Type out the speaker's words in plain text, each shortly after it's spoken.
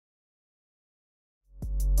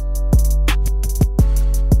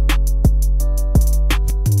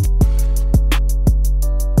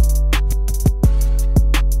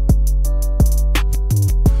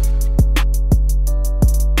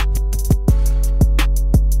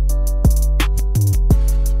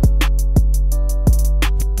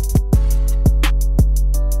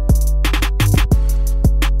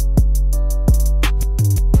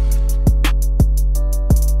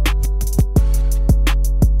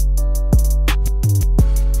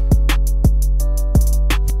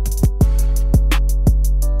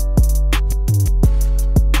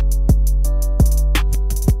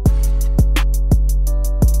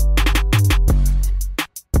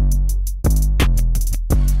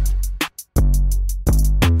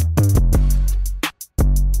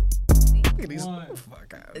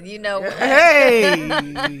know what?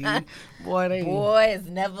 Hey, boy, it's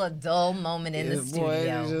never a dull moment in the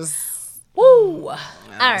studio. Boy, Woo! All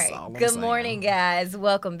right. all I'm Good saying. morning, guys.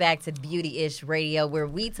 Welcome back to Beauty-ish Radio, where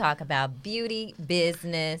we talk about beauty,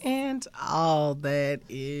 business, and all that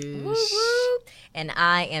is. woo woo. And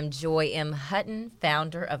I am Joy M. Hutton,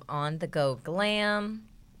 founder of On The Go Glam.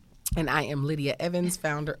 And I am Lydia Evans,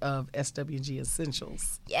 founder of SWG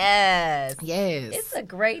Essentials. Yes. Yes. It's a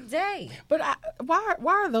great day. But why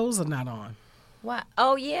are those not on? Why?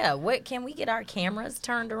 Oh, yeah. What? Can we get our cameras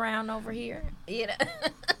turned around over here? You know?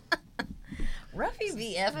 Ruffy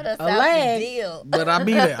be effing us out the deal. But I'll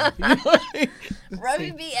be there.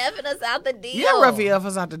 Ruffy be effing us out the deal. Yeah, Ruffy effing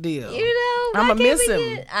us out the deal. You know, I'm going to miss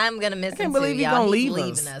him. I'm going to miss him too. I can't believe he's y'all. going to He's leave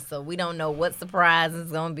leaving us. So we don't know what surprise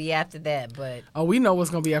is going to be after that. But Oh, we know what's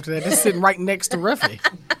going to be after that. Just sitting right next to Ruffy.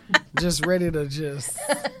 Just ready to just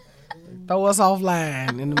throw us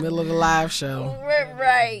offline in the middle of the live show.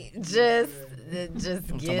 right. Just get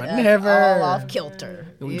us never. all off kilter.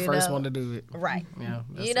 We first want to do it. Right. Yeah.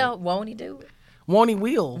 You know, won't he do it? Won't he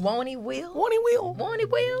will? Won't he will? Won't he will? Won't he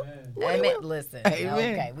will? Amen. Listen.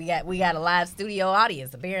 Amen. Okay. We got a live studio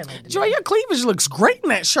audience apparently. Joy, your cleavage looks great in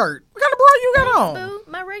that shirt. What kind of bra you got on? Boo,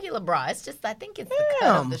 my regular bra. It's just I think it's the cut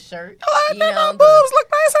of the shirt. Oh, my boobs look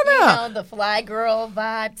nice in You there. know, the fly girl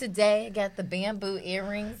vibe today. I got the bamboo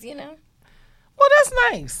earrings, you know. Well, that's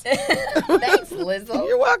nice. Thanks, Lizzo.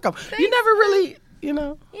 You're welcome. You never really, you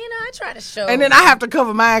know. I try to show. And then I have to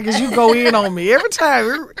cover mine because you go in on me every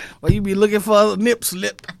time. Well, you be looking for a nip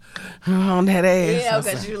slip on that ass. You know,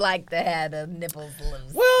 because you like to have the nipples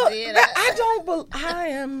loose. Well, you know? I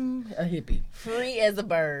am a hippie. Free as a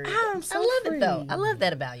bird. I'm so I love free. it, though. I love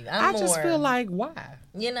that about you. I just feel like, why?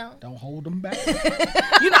 You know. Don't hold them back.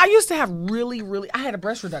 I used to have I had a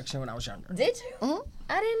breast reduction when I was younger. Did you? Mhm.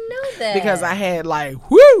 I didn't know that. Because I had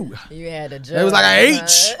woo. You had a joke. It was like an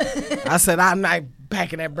H. I said, I'm not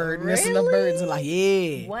packing that bird, missing the birds. And like,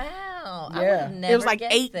 yeah. Wow. I Yeah. would never It was like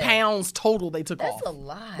guessed 8 that. pounds total they took off. That's a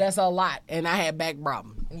lot. That's a lot. And I had back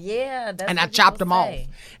problem. Yeah. That's And what I chopped people them off. say.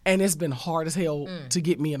 And it's been hard as hell to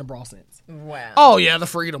get me in a bra since. Wow. Oh, yeah, the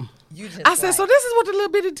freedom. You just I said, so this is what the little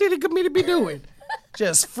bitty titty committee be doing.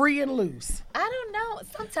 Just free and loose. I don't know.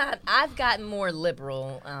 Sometimes I've gotten more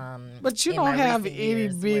liberal. But you in don't my have recent itty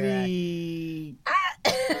years where bitty.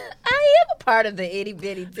 I am a part of the itty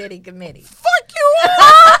bitty titty committee. Fuck you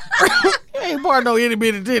are. You ain't part of no itty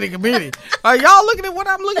bitty titty committee. Are y'all looking at what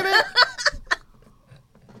I'm looking at?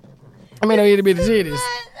 I mean, no itty bitty titties.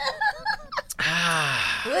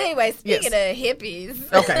 Well, anyway, speaking of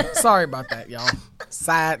hippies, Okay, sorry about that, y'all.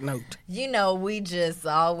 Side note. you know, we just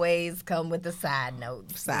always come with the side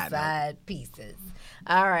notes, Side side pieces.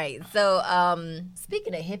 All right. So,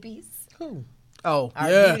 speaking of hippies, Who? Oh, our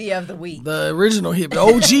yeah. beauty of the week, The original hippie,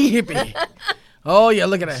 OG hippie. Oh, yeah,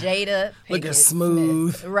 look at that. Jada Look Pinkett at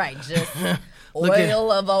smooth. Smith. Right, just Look at-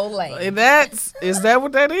 oil of Olay. Is that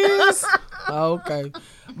what that is? Okay.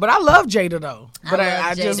 But I love Jada, though. But I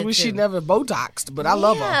love just Jada, wish she too. never Botoxed, but I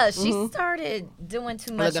love her. Yeah, she started doing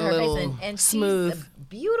too much Looking to a her face, little and smooth. she's a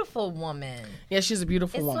beautiful woman. Yeah, she's a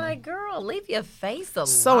beautiful It's woman. like, girl, leave your face alone.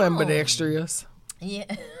 So ambidextrous. Yeah.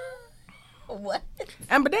 What?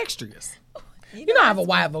 Ambidextrous. You know I have a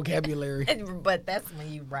wide vocabulary. But that's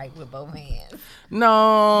when you write with both hands.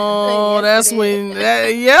 No, Yes, that's it when.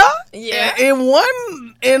 Yeah. Yeah.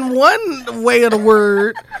 In one way of the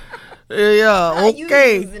word. Yeah. you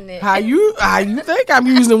Okay. using it? How you think I'm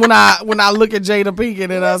using it when I look at Jada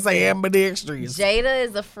Pinkett and I say ambidextrous? Jada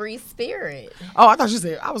is a free spirit. Oh, I thought you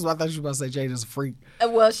said I thought you were about to say Jada's a freak.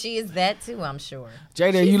 Well, she is that too, I'm sure. Jada,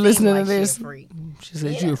 are She you seems listening like to this? She a freak. She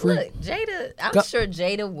said Yeah, you a freak. Look, Jada, I'm sure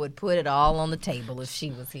Jada would put it all on the table if she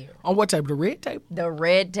was here. On what table? The red table? The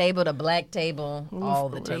red table, the black table, all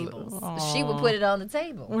the tables. She would put it on the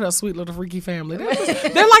table. What a sweet little freaky family.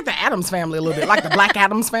 They're like the Addams family a little bit, like the Black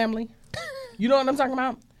Addams family. You know what I'm talking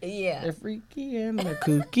about? Yeah. They're freaky and they're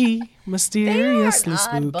kooky, They are mysteriously an odd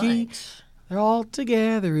spooky. bunch. They're all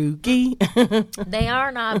together ooky. They are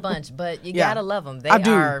an odd bunch, but you Yeah, gotta love them. They I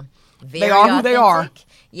do. are very They are who they are. authentic.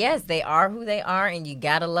 Yes, they are who they are, and you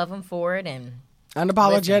gotta love them for it. And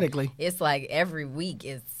Unapologetically. listen, it's like every week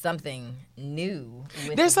is something new.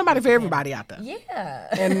 with There's the somebody for people. everybody out there. Yeah.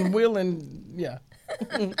 And yeah.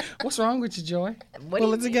 What's wrong with you, Joy? What do Pull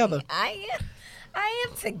you it together. mean? I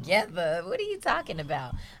am together. What are you talking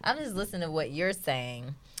about? I'm just listening to what you're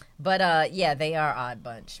saying. But yeah, they are odd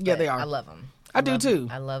bunch. Yeah, but they are. I love them. I do too.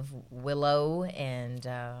 I love Willow and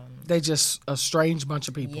They just a strange bunch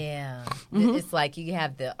of people. yeah. Mm-hmm. It's like you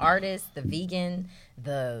have the artist, the vegan,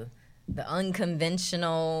 the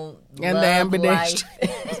unconventional And the love ambidextrous.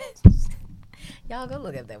 life. Y'all go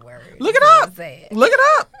look up that word. Look it That's up. what I'm saying. Look it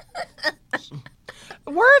up.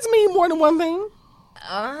 Words mean more than one thing.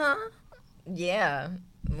 Yeah,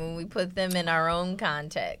 when we put them in our own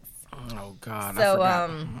context. Oh God, So, I forgot.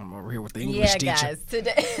 I'm over here with the English teacher. guys,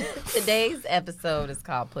 today's episode is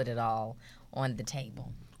called "Put It All on the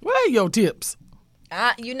Table." What are your tips?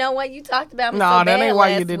 You know what? You talked about me No, so that bad ain't why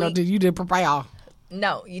you last did. No, week. you did prepare.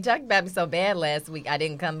 No, you talked about me so bad last week. I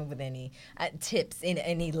didn't come up with any tips,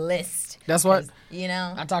 any list. That's what. You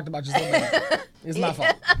know? I talked about you so bad. It's my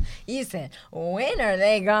fault. You said, when are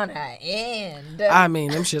they going to end? I mean,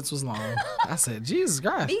 them shits was long. I said, Jesus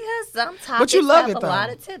Christ. Because some topics But you love have it, a lot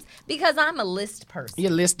though. of tips. Because I'm a list person.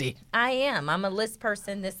 You're listy. I am. I'm a list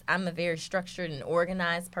person. I'm a very structured and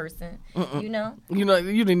organized person. You know? You know,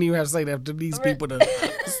 you didn't even have to say that to these people to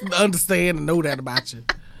understand and know that about you.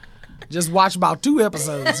 Just watch about 2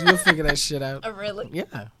 episodes. You'll figure that shit out. Really?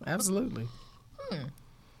 Yeah, absolutely.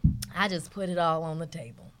 I just put it all on the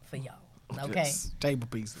table for y'all. Okay? Just table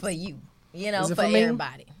pieces. For you. You know, Is it for for me?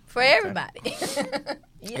 everybody. For everybody.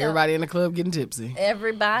 You know, Everybody in the club getting tipsy.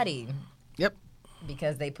 everybody. Yep.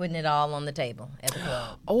 Because they putting it all on the table at the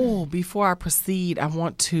club. Oh, before I proceed, I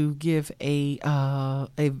want to give a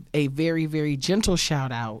very, very gentle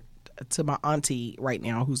shout out to my auntie right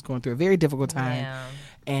now who's going through a very difficult time. Yeah.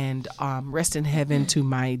 And rest in heaven to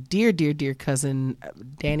my dear, dear, dear cousin,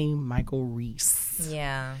 Danny Michael Reese.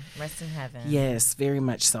 Yeah. Rest in heaven. Yes, very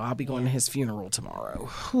much so. I'll be going to his funeral tomorrow.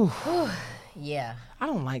 Whew. Yeah. I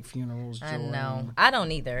don't like funerals, Joy. I know. I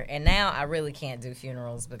don't either. And now I really can't do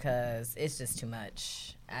funerals because it's just too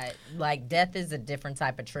much. Death is a different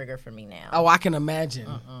type of trigger for me now. Oh, I can imagine.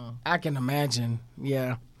 I can imagine.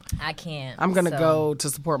 Yeah. I can't. I'm going to so, go to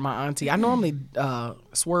support my auntie. I normally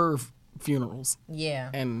swerve funerals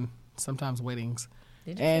Yeah. and sometimes weddings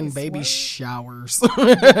Did you and say baby swerve? showers.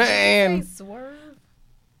 Say and, swerve?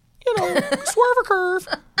 you know, swerve or curve.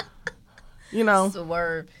 You know.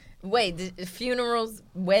 Swerve. Wait, funerals,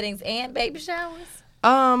 weddings, and baby showers?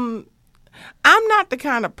 I'm not the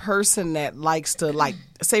kind of person that likes to, like,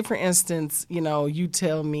 say for instance, you know, you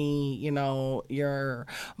tell me, you know, you're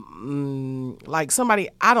like somebody,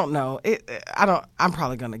 I don't know. I'm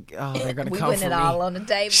probably gonna, they're gonna We come for putting me. it all on the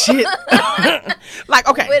table. Shit. Like,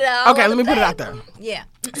 okay, Put it all okay, on let me the put it out table. there. Yeah.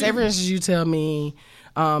 Say for instance, you tell me,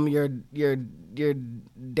 your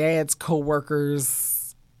dad's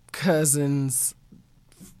coworker's cousin's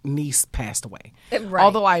niece passed away. Right.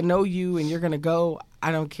 Although I know you and you're gonna go,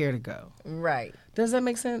 I don't care to go. Right. Does that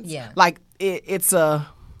make sense? Yeah. Like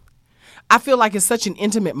I feel like it's such an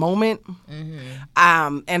intimate moment.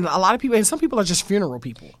 And a lot of people, and some people are just funeral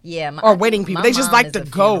people. Yeah. Or wedding people. my They just mom like is to a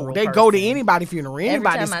go. funeral They go to person. anybody's funeral. Every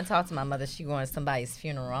Anybody's. time I talk to my mother, she going to somebody's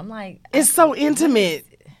funeral. I'm like, It's so intimate.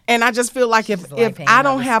 And I just feel like if like paying I my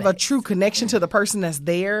don't have a respects. true connection to the person that's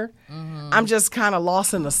there, I'm just kind of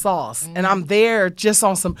lost in the sauce. And I'm there just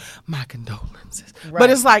on some, my condolences. But Right.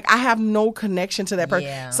 it's like I have no connection to that person.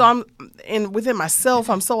 Yeah. So within myself,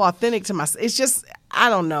 I'm so authentic to myself. It's just, I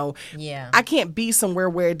don't know. Yeah. I can't be somewhere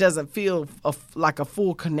where it doesn't feel like a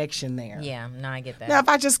full connection there. yeah, no, I get that. Now, if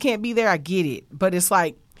I just can't be there, I get it. But it's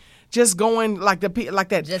like just going like that.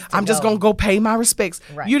 Just to I'm just go. going to go pay my respects.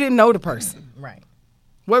 Right. You didn't know the person. Right.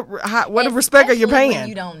 What respect are you Especially when paying?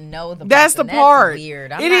 you don't know the That's person. the part.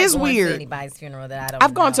 Weird. I'm It not is going weird. To anybody's funeral that I don't.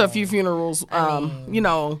 I've gone to a know. few funerals, with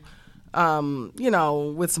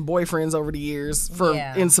some boyfriends over the years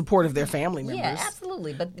Yeah. in support of their family members. Yeah,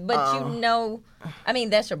 absolutely. But you know, I mean,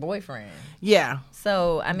 that's your boyfriend. Yeah.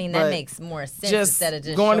 So I mean, that But makes more sense just instead of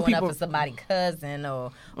just going to showing people- up for somebody's cousin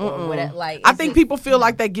or whatever. Like, I it's think just- people feel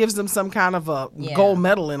like that gives them some kind of a Yeah. gold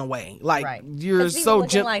medal in a way. Like right. you're 'Cause people so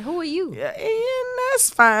looking like, who are you? Yeah, and that's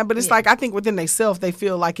fine. But it's Yeah. like I think within themselves they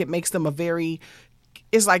feel like it makes them a very.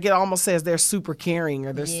 It's like it almost says they're super caring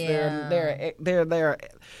or they're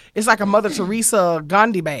it's like a Mother Teresa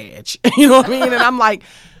Gandhi badge. You know what I mean? And I'm like,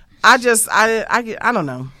 I don't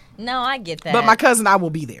know. No, I get that. But my cousin, I will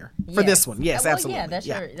be there for Yes. this one. Yes, Well, absolutely.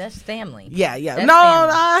 Yeah, that's family. Yeah. That's No,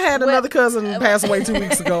 family. I had another cousin pass away 2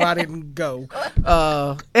 weeks ago. I didn't go.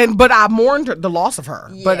 But I mourned the loss of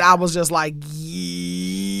her. But Yeah. I was just like,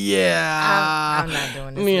 yeah. I'm not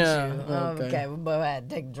doing this Yeah, with you. okay. But I had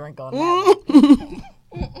to take a drink on that.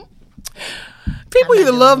 People not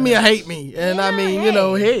either doing love me or hate me. And I Yeah, mean, you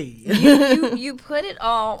know, hey. you put it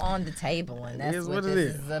all on the table, and that's is what what it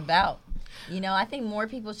this is. is about. You know, I think more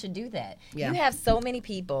people should do that. Yeah. You have so many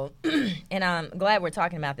people, and I'm glad we're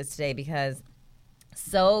talking about this today because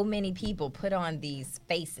so many people put on these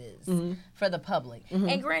faces for the public.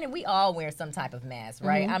 And granted, we all wear some type of mask,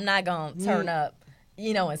 right? I'm not going to turn up,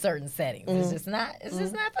 you know, in certain settings. It's just not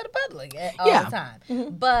for the public all Yeah. the time.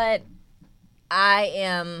 But I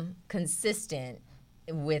am consistent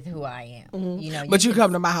with who I am. You know, But you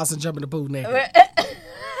come to my house and jump in the pool naked. I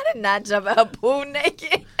did not jump out pool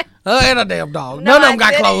naked. And a damn dog. No, None of them I got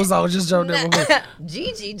didn't. clothes on. Just jumped in the pool.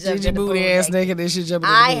 Gigi jumped Gigi in the pool booty ass naked and she jumping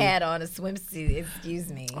in the pool. I had on a swimsuit.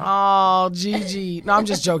 Excuse me. Oh, Gigi. No, I'm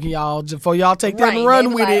just joking, y'all. Before y'all take that and They run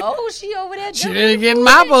be with like, it. oh, she over there. She jumping didn't in get the in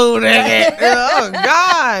my pool naked. Oh,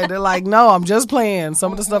 God. They're like, no, I'm just playing.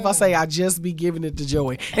 Some of the stuff I say, I just be giving it to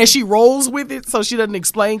Joey. And she rolls with it, so she doesn't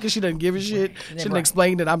explain because she doesn't give a shit. She doesn't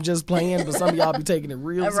explain that I'm just playing, but some of y'all be taking it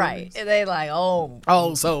real serious. Right. And they like, oh,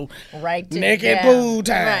 So right to naked down. pool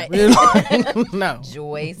time. Right. You know? No.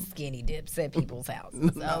 Joy skinny dips at people's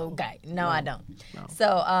houses. Okay. No, I don't.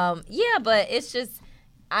 So, yeah, but it's just,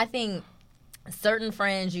 I think certain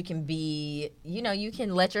friends you can be, you know, you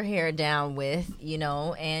can let your hair down with, you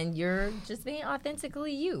know, and you're just being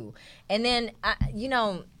authentically you. And then, you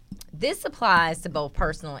know, this applies to both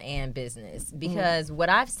personal and business because what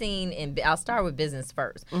I've seen I'll start with business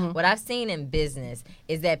first. What I've seen in business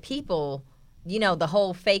is that people, you know, the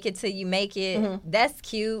whole fake it till you make it, that's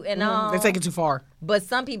cute and all. They take it too far. But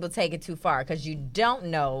some people take it too far because you don't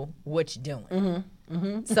know what you're doing.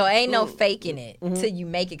 So ain't no faking it till you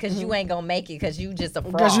make it because you ain't going to make it because you just a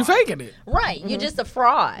fraud. Because you faking it. Right. You're just a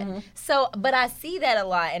fraud. So, but I see that a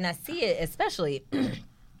lot, and I see it especially the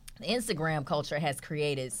Instagram culture has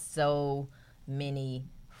created so many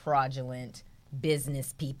fraudulent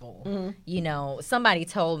business people. You know, somebody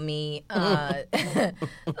told me the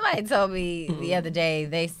other day,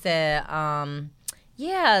 they said,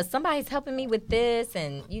 yeah, somebody's helping me with this,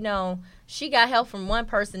 and you know, she got help from one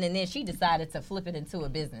person and then she decided to flip it into a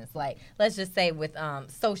business. Like, let's just say with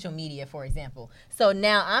social media, for example. So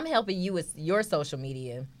now I'm helping you with your social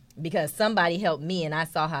media because somebody helped me and I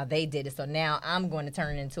saw how they did it. So now I'm going to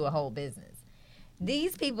turn it into a whole business.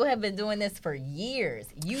 These people have been doing this for years.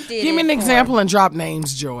 You did. Give me an example and drop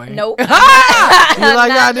names, Joy. Nope. You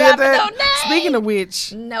like I did dropping that? no names. Speaking of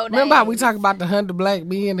which, No remember how we names. talk about the 100 black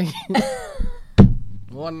men?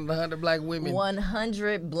 One of the 100 black women.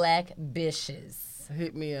 100 black bitches.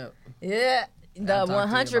 Hit me up. Yeah. The I'll talk to you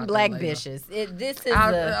 100 about black that later. bitches. This is Joy,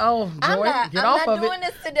 I'm get not off of doing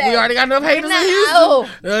it. this today. We already got enough haters in Houston. No.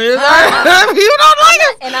 You don't like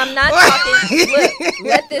it. And I'm not talking. Look,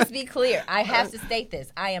 let this be clear. I have to state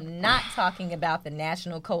this. I am not talking about the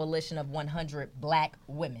National Coalition of 100 Black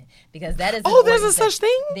Women because that is. an Oh, there's a organization. such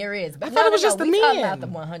thing? There is. But I thought it was just the we talking men. about the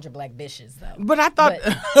 100 black bitches though. But I thought.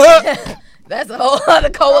 That's a whole other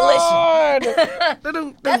coalition.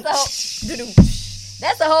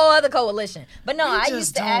 That's a whole other coalition. But no, I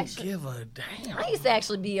used to actually give a damn. I used to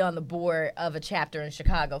actually be on the board of a chapter in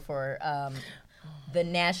Chicago for the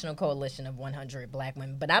National Coalition of 100 Black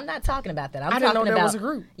Women. But I'm not talking about that. I'm I talking didn't know about there was a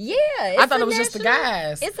group. Yeah, I thought it was just the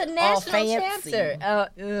guys. It's a all national fancy. chapter.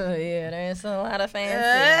 Yeah, there's a lot of fancy.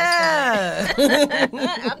 Yeah.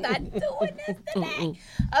 I'm not doing this today.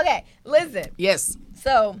 Okay, listen. Yes.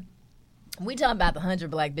 So we talking about the 100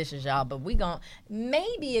 black bitches, y'all, but we gon'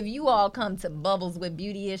 maybe if you all come to Bubbles with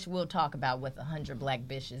Beauty-ish, we'll talk about what the 100 black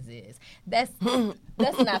bitches is. That's not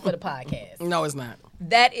for the podcast. No, it's not.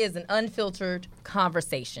 That is an unfiltered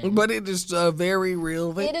conversation. But it is a very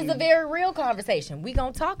real thing. It is a very real conversation. We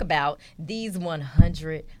gonna talk about these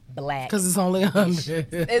 100 black. Because it's only 100.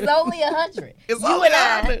 It's only 100. It's you only and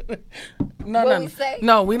I. 100. No, What no, we say?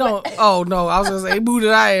 no, we don't. Oh no, I was gonna say booted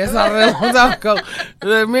our ass out of that one time ago.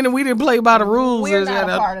 The minute we didn't play by the rules, We're it's not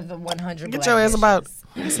gotta- a part of the 100 get black your ass bitches. about.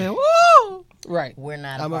 I said, whoa. Right. We're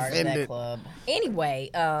not a I'm part of that offended. club. Anyway,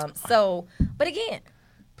 so, but again,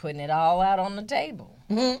 putting it all out on the table,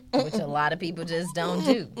 which a lot of people just don't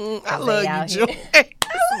do. I 'Cause they out love you, here- Joy.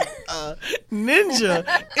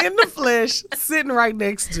 Ninja in the flesh, sitting right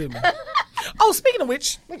next to me. Oh, speaking of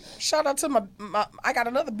which, shout out to my I got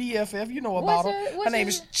another BFF. You know about her. Her what's name her-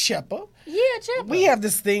 is Chippa. Yeah, Chipper. We have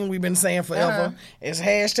this thing we've been saying forever. Uh-huh. It's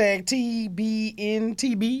hashtag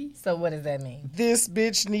TBNTB. So what does that mean? This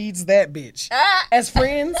bitch needs that bitch. Ah! As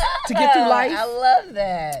friends to get through life. I love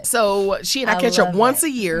that. So she and I I catch up love once that.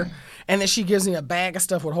 a year, and then she gives me a bag of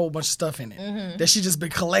stuff with a whole bunch of stuff in it that she just been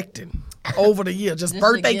collecting over the year. Just Just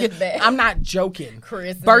birthday to give gift. back. I'm not joking.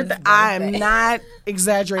 Christmas, Birthday. I am birthday. not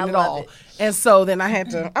exaggerating I at love all. it. And so then I had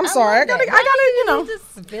to. I'm sorry. I love gotta. that. You know.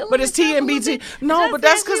 Just feeling But it's yourself a TNBT. little bit. No, Just but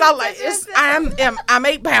that's as because you- I like. It's. I'm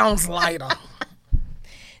 8 pounds lighter.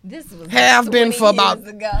 This was Have been 20 for about years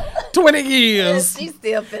ago. 20 years. She's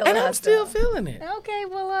still feeling And I'm herself. still feeling it. Okay,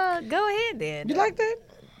 well, go ahead then. You like that?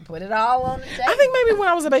 Put it all on the table. I think maybe when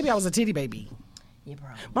I was a baby, I was a titty baby. You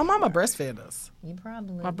probably. My mama breastfed us. You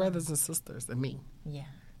probably. My brothers and sisters and me. Yeah.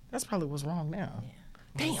 That's probably what's wrong now.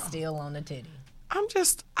 Damn. Still on the titty.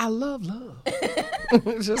 I love love.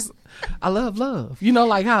 I love love. You know,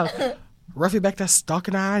 like how Ruffy back there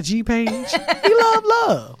stalking the IG page. He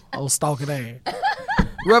love. Oh, stalking ass.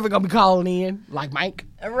 Ruffy gonna be calling in like Mike.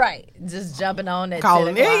 Right. Just jumping on that.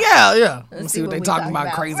 Calling in, yeah. Let's see what they we talking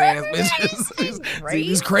about. Crazy ass bitches. See,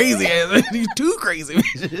 these crazy ass, these two crazy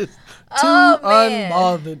bitches. Oh, Two man.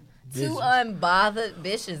 unbothered bitches. Two unbothered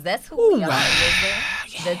bitches. That's who we are,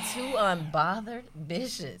 Lizzo. The two unbothered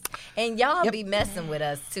bitches. And y'all be messing with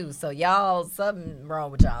us, too. So y'all, something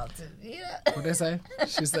wrong with y'all, too. Yeah. What they say?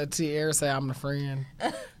 She said, Tierra say I'm the friend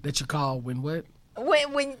that you call when what?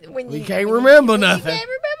 When you can't remember nothing. You can't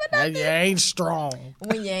remember nothing. You ain't strong.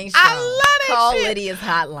 When you ain't strong. I love that Call shit. Lydia's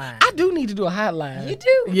hotline. I do need to do a hotline. You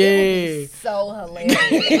do? Yeah. It would be so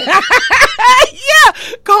hilarious. Yeah.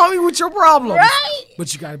 Call me with your problems. Right.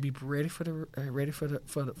 But you gotta be ready for the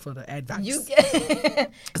advice. You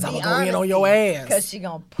Because I'm gonna go in on your ass. Because she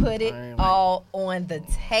gonna put it all on the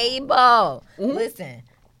table. Listen.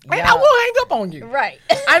 And I will hang up on you. Right.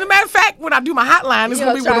 As a matter of fact, when I do my hotline, it's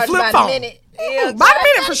gonna be with a flip phone. By the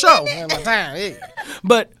minute for sure. My time, yeah.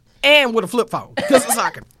 But and with a flip phone. Because it's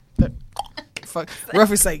like fuck.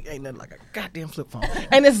 Ruffy say ain't nothing like a goddamn flip phone.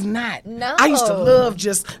 And it's not. No. I used to love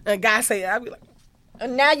just a guy say I'd be like,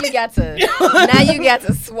 now you got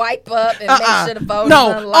to swipe up and make sure the phone is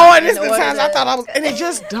unlocked. Oh, and it's the times I thought I was, and it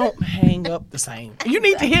just don't hang up the same. You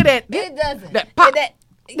need to hear that. It doesn't. That pop.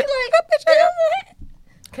 You like,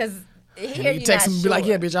 because here you text not me and sure. be like,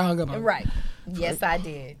 yeah, bitch, I hung up on you. Right. Yes, I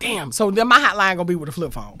did. Damn. So then my hotline gonna be with a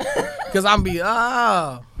flip phone. Because I'm be,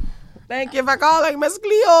 thank you if I call like Miss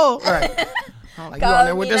Cleo. Right. I'm like, you on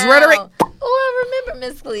there with this rhetoric? Oh, I remember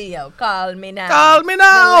Miss Cleo. Call me now. Call me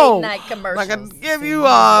now. The late night commercials. I can give you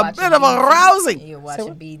a bit of a rousing. You're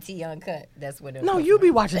watching BT Uncut. That's what it No, you be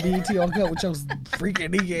watching BET Uncut with your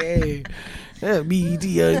freaking nigga ass. Yeah, BET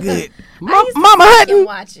Uncut. Mama Hutton.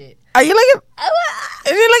 Watch it. Are you looking?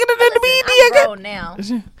 Is you looking at the BET Uncut? Now.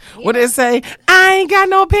 What they say? I ain't got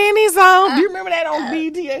no panties on. Do you remember that on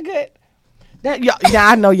BET Uncut? That, yeah,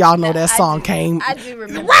 I know y'all know that song came. I do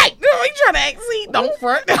remember. Right. You trying to act, see, don't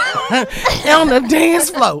front. On the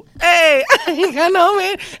dance floor. Hey, I ain't got no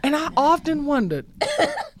man. And I often wondered,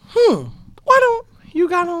 why don't you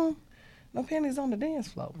got on no panties on the dance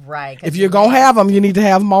floor? Right. If you're going to have them, you need to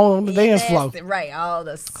have them on the dance floor. Right. All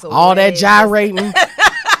that gyrating,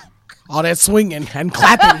 all that swinging and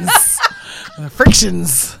clappings,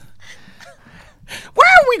 frictions. Where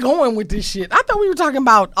are we going with this shit? I thought we were talking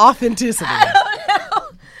about authenticity. I don't know.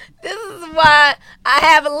 This is why I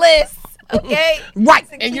have a list, okay? Right.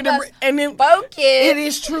 And then focused. It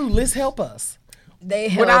is true. Lists help us. They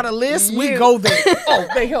help Without a list, we go there. Oh,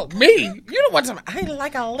 they help me. You know what? I ain't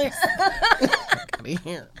like a list.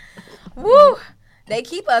 Woo. They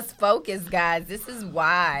keep us focused, guys. This is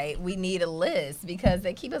why we need a list, because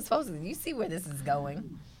they keep us focused. You see where this is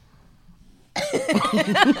going.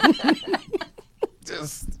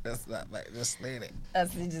 Just let it.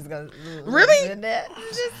 She just goes. Really?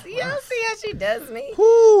 Just you don't see how she does me.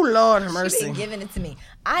 Ooh, Lord have mercy. She been giving it to me.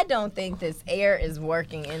 I don't think this air is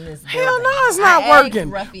working in this building. Hell no, it's not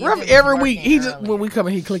working. Ruffy every week, he just when we come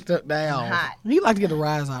in, he clicked up down. Hot. He like to get a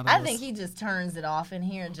rise out of us. I think he just turns it off in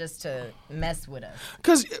here just to mess with us.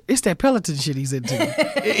 Cause it's that Peloton shit he's into.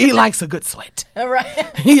 He likes a good sweat.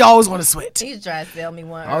 Right. He always want to sweat. He's trying to sell me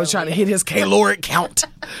one. Always trying to hit his caloric count.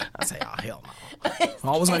 I say, oh hell no.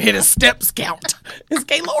 Always want to hit his steps count. It's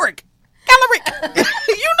caloric. You know what the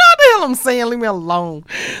hell I'm saying? Leave me alone.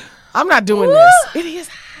 I'm not doing this. It is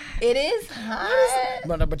hot. It is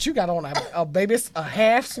hot. But you got on a baby, a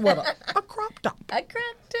half sweater, a crop top. A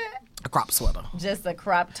crop top. A crop sweater. Just a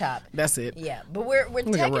crop top. That's it. Yeah, but we're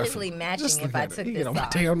technically matching if I took this this off.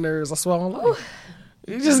 off. Get on my damn nerves. I swear on life.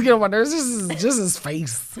 You just get on my nerves. Just his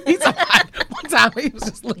face. He's like, one time he was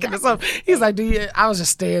just looking at something. He's like, "Do you?" I was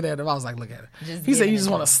just staring at him. I was like, "Look at it." He said, "You just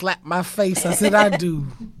want to slap my face." I said, "I do."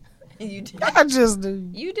 You do. I just do.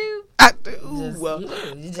 You do. I do.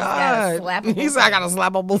 You just gotta slap him. He said, "I gotta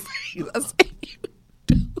slap on both face." I said, "You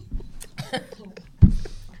do."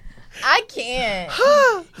 I can't.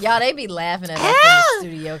 Y'all, they be laughing at us in the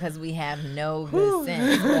studio because we have no good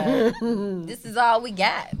sense. But this is all we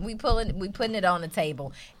got. We putting it on the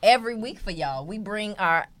table every week for y'all. We bring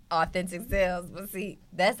our authentic selves, but see,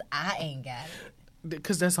 I ain't got it.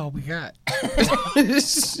 Because that's all we got.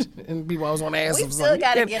 And people always want to ask we them still something.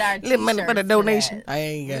 got to get our t-shirts money for the donation. For that. I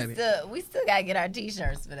ain't got it. We still got to get our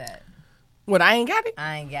t-shirts for that. What, I ain't got it?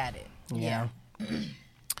 I ain't got it. Yeah.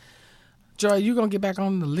 Joy, you going to get back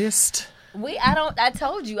on the list? I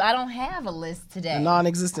told you I don't have a list today. A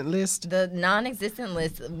non-existent list? The non-existent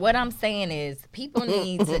list. What I'm saying is people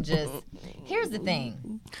need to just, here's the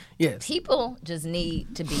thing. Yes. People just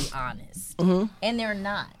need to be honest. And they're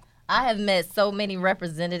not. I have met so many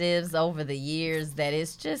representatives over the years that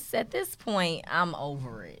it's just at this point I'm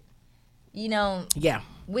over it. You know, Yeah.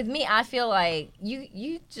 with me, I feel like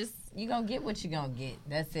you gonna get what you gonna get.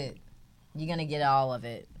 That's it. You're gonna get all of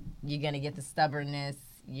it. You're gonna get the stubbornness.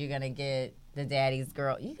 You're gonna get the daddy's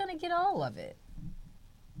girl. You're gonna get all of it.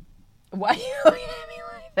 Why you looking at me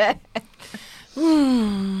like that?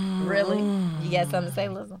 Really? You got something to say,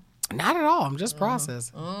 Lizzo? Not at all. I'm just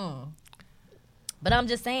processing. But I'm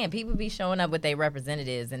just saying, people be showing up with their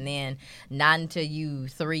representatives, and then not until you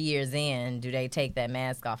 3 years in do they take that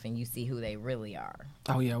mask off and you see who they really are.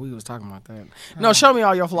 Oh yeah, we was talking about that. No, show me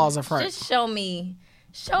all your flaws up front. Just show me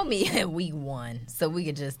at week 1 so we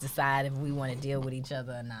could just decide if we want to deal with each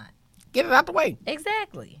other or not. Get it out the way.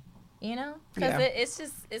 Exactly. You know? Because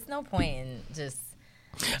Yeah. it's no point in just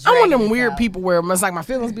I'm one of them dragging weird this out. people where it's like my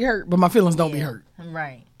feelings be hurt, but my feelings don't be Yeah. hurt.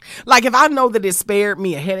 Right. Like if I know that it spared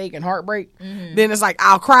me a headache and heartbreak, then it's like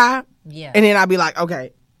I'll cry, Yeah. and then I'll be like,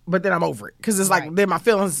 okay, but then I'm over it because it's like Right. then my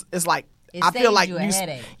feelings. It's like It I feel saved like you a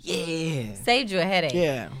headache. Yeah, Saved you a headache.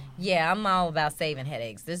 yeah, Yeah, I'm all about saving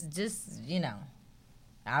headaches. This just,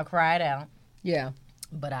 I'll cry it out, yeah,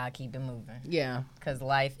 but I'll keep it moving. yeah. Because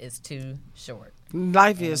life is too short.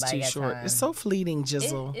 Life is Everybody too got short. time. It's so fleeting,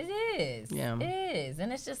 Jizzle. It is. Yeah. It is.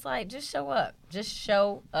 And it's just like, just show up. Just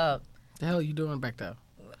show up. The hell you doing back there?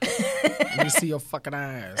 Let me see your fucking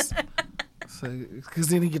eyes. Because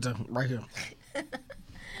then you get to right here.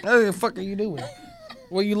 What the fuck are you doing?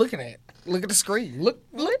 What are you looking at? Look at the screen. Look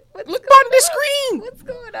on the screen. What's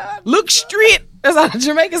going on? Look straight. That's how the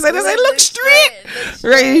Jamaicans say. They say look straight.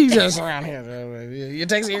 Right, he just around here. You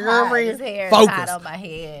texting your Hot. girlfriend? His hair is hot Focus. on my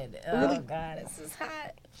head. Oh, God. This is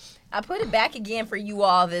hot. I put it back again for you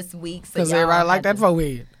all this week. So Because y'all everybody like have that to-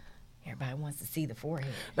 forehead. Everybody wants to see the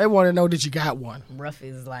forehead. They want to know that you got one. Ruffy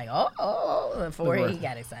is like, the forehead. Look He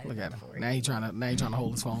got excited. Look about at the him. forehead. Now he trying to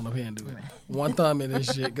hold his phone up here and do it. One thumb in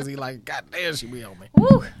this shit because he like, God damn, she be on me.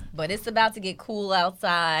 Woo. But it's about to get cool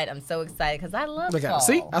outside. I'm so excited because I love Look at fall. him.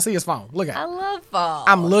 See? I see his phone. Look at I him. love fall.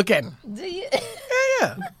 I'm looking. Do you?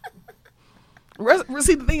 Yeah.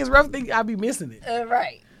 See, the thing is, rough thing, I be missing it.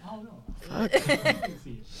 Right. Oh no. Fuck. I can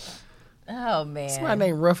see it. Oh, man. Somebody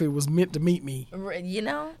named Ruffy was meant to meet me. You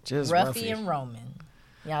know? Just Ruffy Ruffy. and Roman.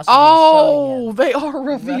 Y'all should Oh, do a show they are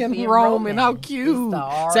Ruffy and Roman. How cute. It's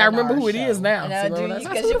the See, I remember who it R&R is show. now. I know, See, do remember you?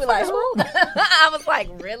 that? Because you were like, who? I was like,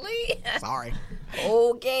 really? Sorry.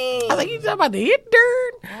 Okay. I think you talking about the hit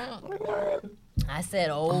dirt. I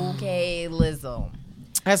said, okay, Lizzo.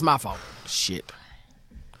 That's my fault. Shit.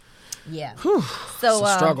 Yeah. Whew. So, It's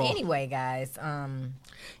a struggle. anyway, guys,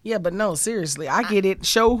 Yeah, but no, seriously, I get it.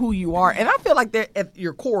 Show who you are, and I feel like that at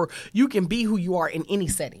your core, you can be who you are in any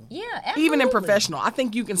setting. yeah, Even in absolutely. professional, I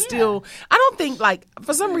think you can still. I don't think like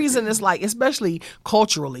for some reason it's like, especially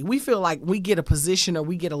culturally, we feel like we get a position or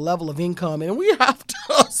we get a level of income, and we have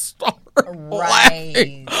to start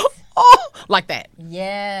laughing. Right. Oh, like that.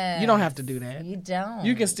 Yeah. You don't have to do that. You don't.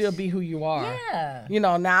 You can still be who you are. Yeah. You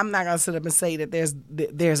know, now I'm not gonna sit up and say that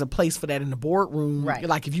there's a place for that in the boardroom. Right.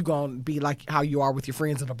 Like if you gonna be like how you are with your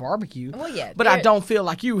friends at a barbecue. Well, yeah, But I there- don't feel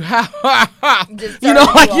like you have. Just You know,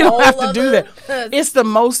 turn like into you a don't have whole to do that. other- It's the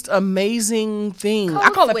most amazing thing. I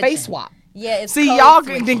Code call it switching. face swap. Yeah, it's See, code y'all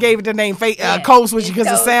switching. then gave it the name Yeah, code switching it's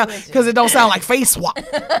code switching. it don't sound like face swap.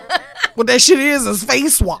 What that shit is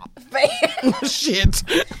face swap. Shit.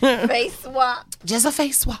 Face swap. Just a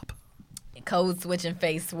face swap. Code switching,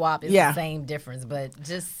 face swap is Yeah. the same difference, but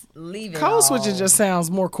just leave it Code all. switching just sounds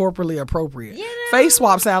more corporally appropriate. You know? Face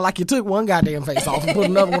swap sound like you took one goddamn face off and put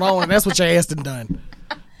another one on, and that's what your ass done done.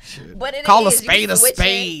 But it Call a is, you spade a switch it.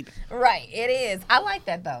 spade. Right, it is. I like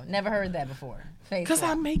that though. Never heard that before. Face Cause I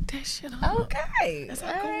swap. make that shit up. Okay. As All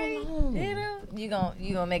I go right. along. You know,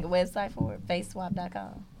 you gonna make a website for it?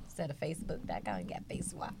 Faceswap.com. Instead of Facebook.com, you got Face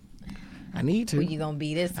Swap. I need to. Who you gonna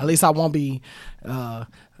be this? At least I won't be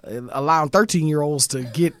allowing 13-year-olds to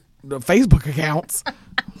get the Facebook accounts.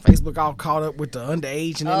 Facebook all caught up with the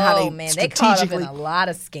underage, and then how they man, they caught up strategically. in a lot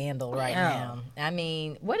of scandal right Yeah. now. I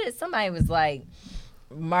mean, somebody was like,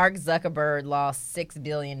 Mark Zuckerberg lost $6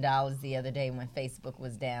 billion the other day when Facebook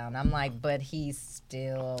was down. I'm like, but he's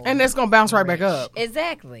still and that's gonna bounce right back rich. up.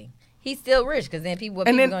 Exactly. He's still rich because then what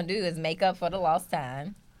And people then- gonna do is make up for the lost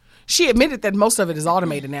time. She admitted that most of it is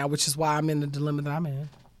automated now, which is why I'm in the dilemma that I'm in.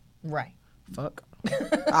 Right. Fuck.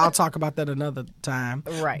 I'll talk about that another time.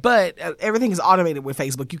 Right. But everything is automated with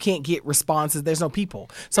Facebook. You can't get responses. There's no people.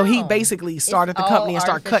 So he basically started the company and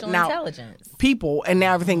started cutting out people, and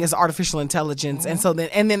now everything is artificial intelligence. And so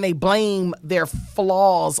then they blame their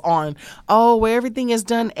flaws on, well, everything is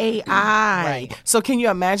done AI. Right. So can you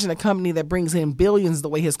imagine a company that brings in billions the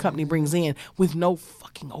way his company brings in with no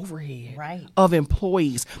fucking overhead of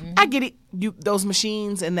employees? I get it. Those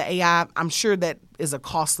machines and the AI, I'm sure that is a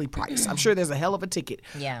costly price. I'm sure there's a hell of a ticket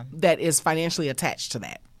that is financially attached to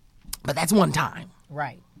that. But that's one time.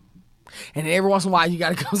 Right. And then every once in a while, you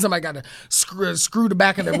got to go. Somebody got to screw the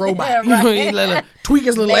back of the robot. You know, tweak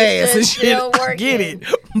his little ass and shit. I get it,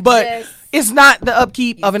 but it's not the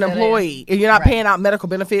upkeep of an employee. You're not paying out medical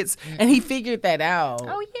benefits, and he figured that out.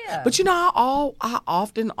 Oh yeah. But you know, I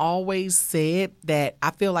often always said that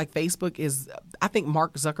I feel like Facebook is. I think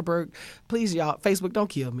Mark Zuckerberg. Please, y'all, Facebook, don't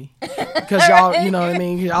kill me, because y'all, you know what I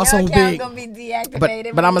mean. Y'all so big. Gonna be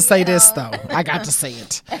deactivated, but I'm gonna say this though. I got to say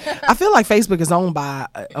it. I feel like Facebook is owned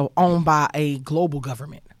by a global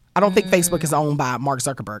government. I don't think Facebook is owned by Mark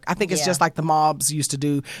Zuckerberg. I think it's just like the mobs used to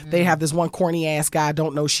do. They have this one corny ass guy,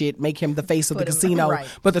 don't know shit, make him the face of the casino. Right.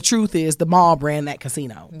 But the truth is the mob ran that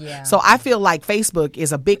casino. Yeah. So I feel like Facebook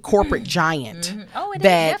is a big corporate giant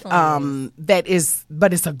that is,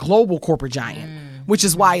 but it's a global corporate giant. Which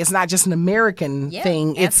is why it's not just an American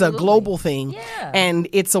thing. It's a global thing. Yeah. And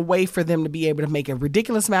it's a way for them to be able to make a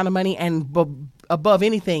ridiculous amount of money. And above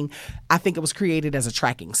anything, I think it was created as a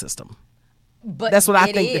tracking system. But that's what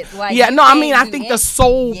I think. I think the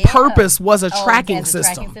sole purpose was a tracking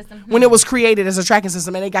system. When it was created as a tracking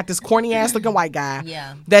system, and they got this corny ass looking white guy.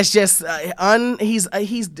 That's just he's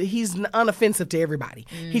unoffensive to everybody.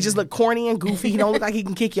 He just look corny and goofy. He don't look like he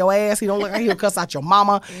can kick your ass. He don't look like he'll cuss out your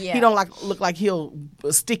mama. He don't look like he'll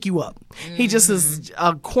stick you up. He just is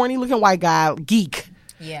a corny looking white guy, geek.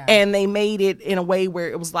 Yeah. And they made it in a way where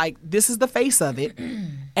it was like, this is the face of it.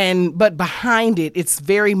 But behind it, it's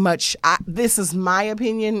very much, this is my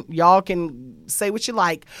opinion. Y'all can say what you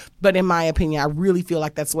like. But in my opinion, I really feel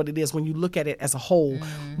like that's what it is when you look at it as a whole.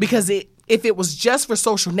 Because if it was just for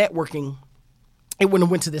social networking, it wouldn't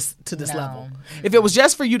have went to this level. If it was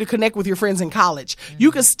just for you to connect with your friends in college,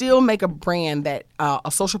 you could still make a brand that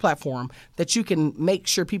a social platform that you can make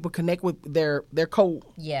sure people connect with their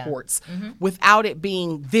cohorts without it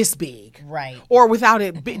being this big, right? Or without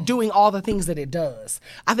it doing all the things that it does.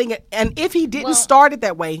 I think, and if he didn't start it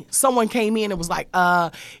that way, someone came in and was like,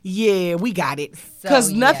 "Yeah, we got it,"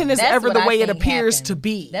 because nothing is ever the way it appears to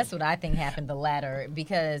be. That's what I think happened. The latter,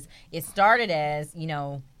 because it started as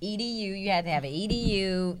EDU, you had to have an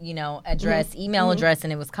EDU, address, email address,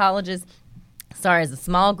 and it was colleges. As a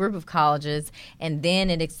small group of colleges, and then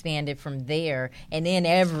it expanded from there, and then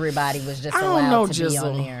everybody was just allowed to be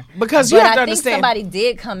on there. Because I think somebody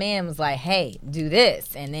did come in and was like, hey, do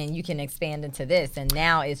this, and then you can expand into this, and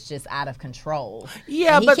now it's just out of control.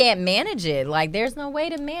 Yeah, and he can't manage it. Like, there's no way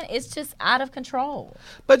to manage. It's just out of control.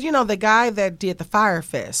 But, the guy that did the Fire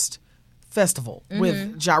Festival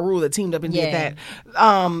with Ja Rule that teamed up and did that,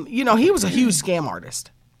 he was a huge scam artist.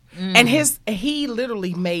 And he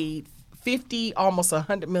literally made almost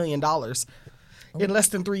 $100 million in less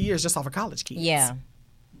than 3 years just off of college kids. Yeah.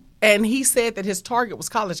 And he said that his target was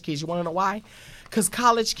college kids. You want to know why? Because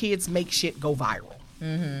college kids make shit go viral.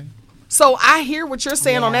 So I hear what you're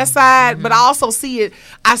saying on that side, but I also see it.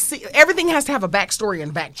 I see everything has to have a backstory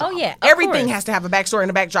and a backdrop. Oh yeah, everything has to have a backstory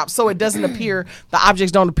and a backdrop, so it doesn't appear, the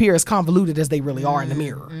objects don't appear as convoluted as they really are in the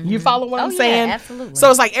mirror. You follow what I'm saying? Yeah, absolutely. So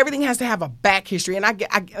it's like everything has to have a back history, and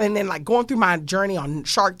and then like going through my journey on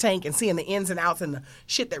Shark Tank and seeing the ins and outs and the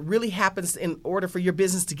shit that really happens in order for your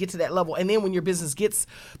business to get to that level, and then when your business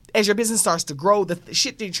as your business starts to grow, the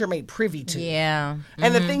shit that you're made privy to. Yeah.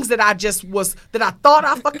 And the things that I thought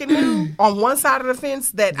I fucking knew on one side of the fence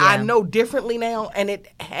that I know differently now, and it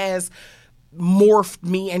has morphed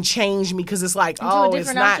me and changed me because it's like,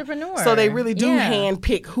 it's not. Entrepreneur. So they really do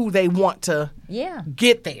handpick who they want to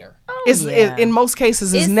get there. In most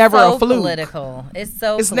cases, it's never a fluke. Political. It's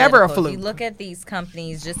political. Never a fluke. If you look at these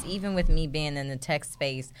companies, just even with me being in the tech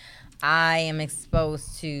space, I am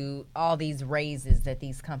exposed to all these raises that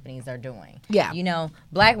these companies are doing. Yeah.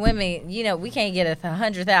 Black women, we can't get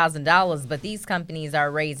 $100,000, but these companies are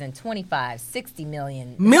raising 25, 60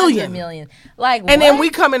 million. Like, and then we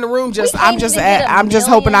come in the room I'm just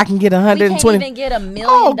hoping I can get 120. We can't even get $1 million.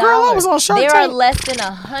 Oh, girl, I was on Shark Tank. There are less than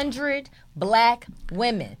 100 black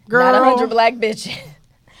women. Girl. Not 100 black bitches.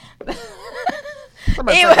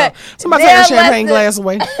 Somebody take a champagne glass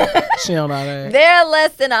away. She don't know that. There are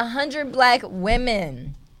less than 100 black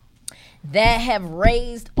women that have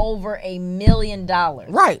raised over $1 million.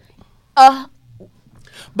 Right.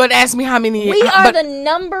 But ask me how many. We are the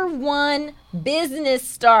number one business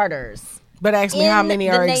starters. But ask me how many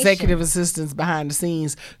are nation. executive assistants behind the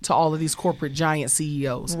scenes to all of these corporate giant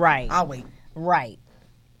CEOs. Right. I'll wait. Right.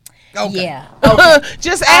 Okay. Yeah. Okay.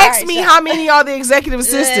 Just ask me how many are the executive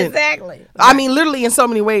assistants. Exactly. I mean, literally in so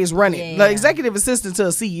many ways run it. Yeah. The executive assistant to a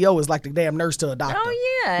CEO is like the damn nurse to a doctor.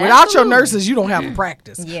 Oh, yeah. Without absolutely. your nurses, you don't have a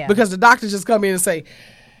practice. Yeah. Because the doctors just come in and say,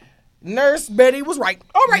 Nurse Betty was right.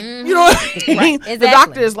 All right. You know what I mean? Right. The Exactly.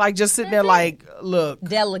 doctor is like just sitting there like, look,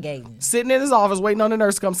 Delegating. sitting in his office waiting on the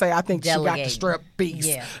nurse to come say, I think she got the Delegating. strep piece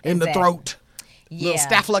Yeah, in the exactly. throat. Yeah. Little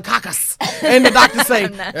staphylococcus. And the doctor say,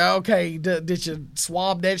 okay, did you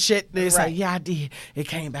swab that shit? They say, Right. yeah, I did. It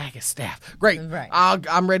came back as staph. Great. Right.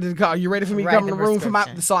 I'm ready to call. You ready for me to Write come in the the room for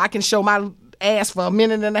prescription. so I can show my ass for a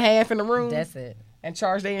minute and a half in the room? That's it. And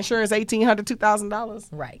charge their insurance $1,800, $2,000.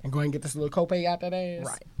 Right. And go ahead and get this little copay out that ass.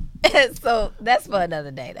 Right. So that's for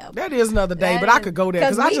another day, though. That is another day, That but I is- could go there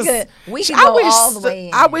because 'cause I we just we could I go wish all the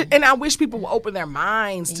way in. I wish people would open their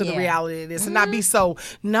minds to the Yeah. reality of this and not be so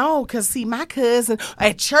no. Because see, my cousin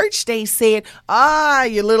at church they said,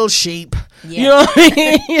 you little sheep. Yeah. You know what I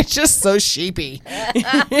mean? You're just so sheepy.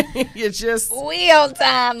 You're just. We on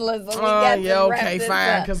time, listen. We got to Yeah, wrap okay, this fine.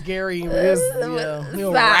 up. Because Gary is,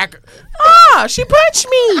 he'll Stop. rack. She punched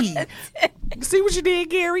me. See what you did,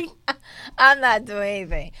 Gary? I'm not doing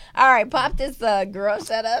anything. All right, pop this girl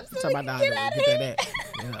shut up. So we Talk can about get that. out of Get here. that.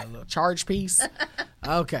 Yeah, a little charge piece.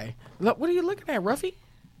 Okay. Look, what are you looking at, Ruffy?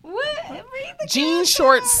 What? Read the Jean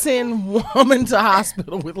Shorts send woman to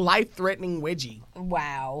hospital with life-threatening wedgie.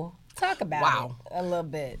 Wow. Talk about Wow. it a little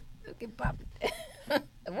bit. Okay, pop it.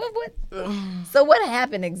 What? So what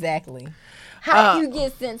happened exactly? How do you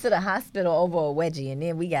get sent to the hospital over a wedgie? And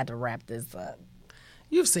then we got to wrap this up.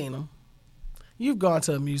 You've seen them. You've gone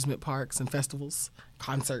to amusement parks and festivals,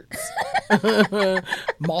 concerts,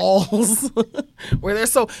 malls, where they're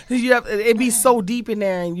so it'd be so deep in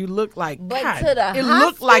there, and you look like But God, to the it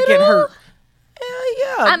looked like it hospital? hurt. Hell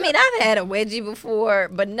yeah. I mean, I've had a wedgie before,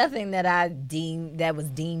 but nothing that was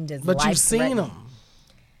deemed as but you've seen life-threatening. them.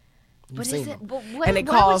 You've But seen is it? them. But what, And it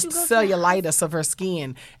why would caused you go to the cellulitis of her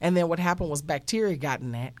skin. And then what happened was bacteria got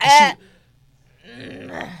in that.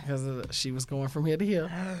 Because she was going from here to here.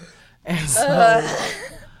 And so.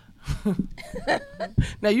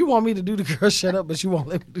 Now, you want me to do the girl shut up, but you won't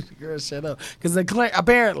let me do the girl shut up. Because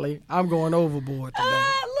apparently, I'm going overboard today.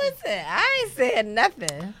 Listen, I ain't said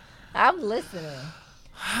nothing. I'm listening.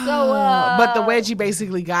 So, But the wedgie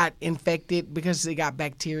basically got infected because it got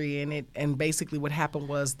bacteria in it, and basically what happened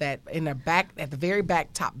was that in the back, at the very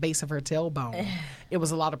back top base of her tailbone, it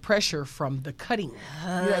was a lot of pressure from the cutting.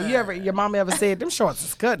 Your mom ever said them shorts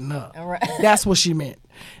is cutting her? Right. That's what she meant.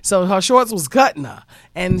 So her shorts was cutting her,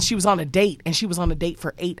 and she was on a date, and she was on a date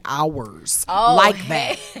for 8 hours, like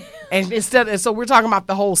that. And so we're talking about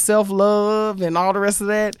the whole self-love and all the rest of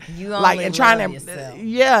that. You only and trying love to, yourself.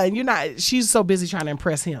 yeah, and you're not. She's so busy trying to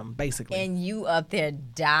impress him, basically. And you up there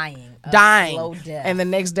dying. A slow death. And the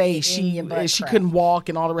next day in she your butt crack. couldn't walk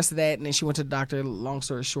and all the rest of that, and then she went to the doctor. Long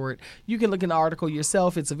story short, you can look in the article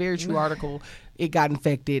yourself. It's a very true article. It got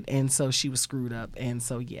infected, and so she was screwed up. And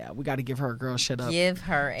so yeah, we got to give her a girl shut up. Give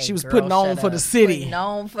her a She was girl putting on shut for up. the city. Putting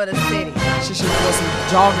on for the city. She should wear some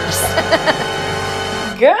joggers.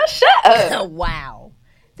 Girl, shut up. Wow.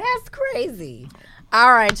 That's crazy.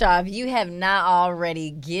 All right, y'all. If you have not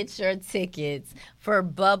already, get your tickets for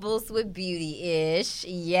Bubbles with Beauty-ish.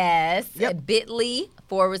 Yes. Yep.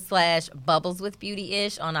 bit.ly/Bubbles with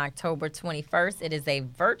Beauty-ish on October 21st. It is a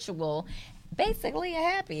virtual, basically a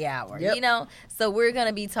happy hour, Yep. you know? So we're going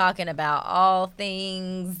to be talking about all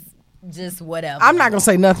things, just whatever. I'm not gonna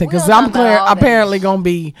say nothing because We gonna I'm talk about all that. apparently gonna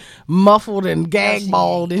be muffled and she gag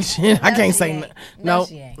balled and shit. I No, can't she say ain't. nothing. No, Nope.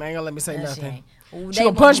 she ain't. They ain't gonna let me say No, she nothing. ain't. They She gonna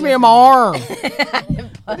won't punch me in listen. my arm. I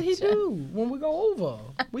didn't What did he punch her. do when we go over?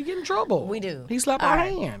 We get in trouble. We do. He slapped All our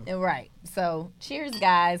right. hand. Right. So, cheers,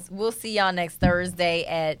 guys. We'll see y'all next Thursday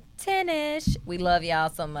at 10-ish. We love y'all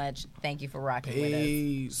so much. Thank you for rocking with us.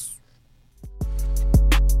 Peace.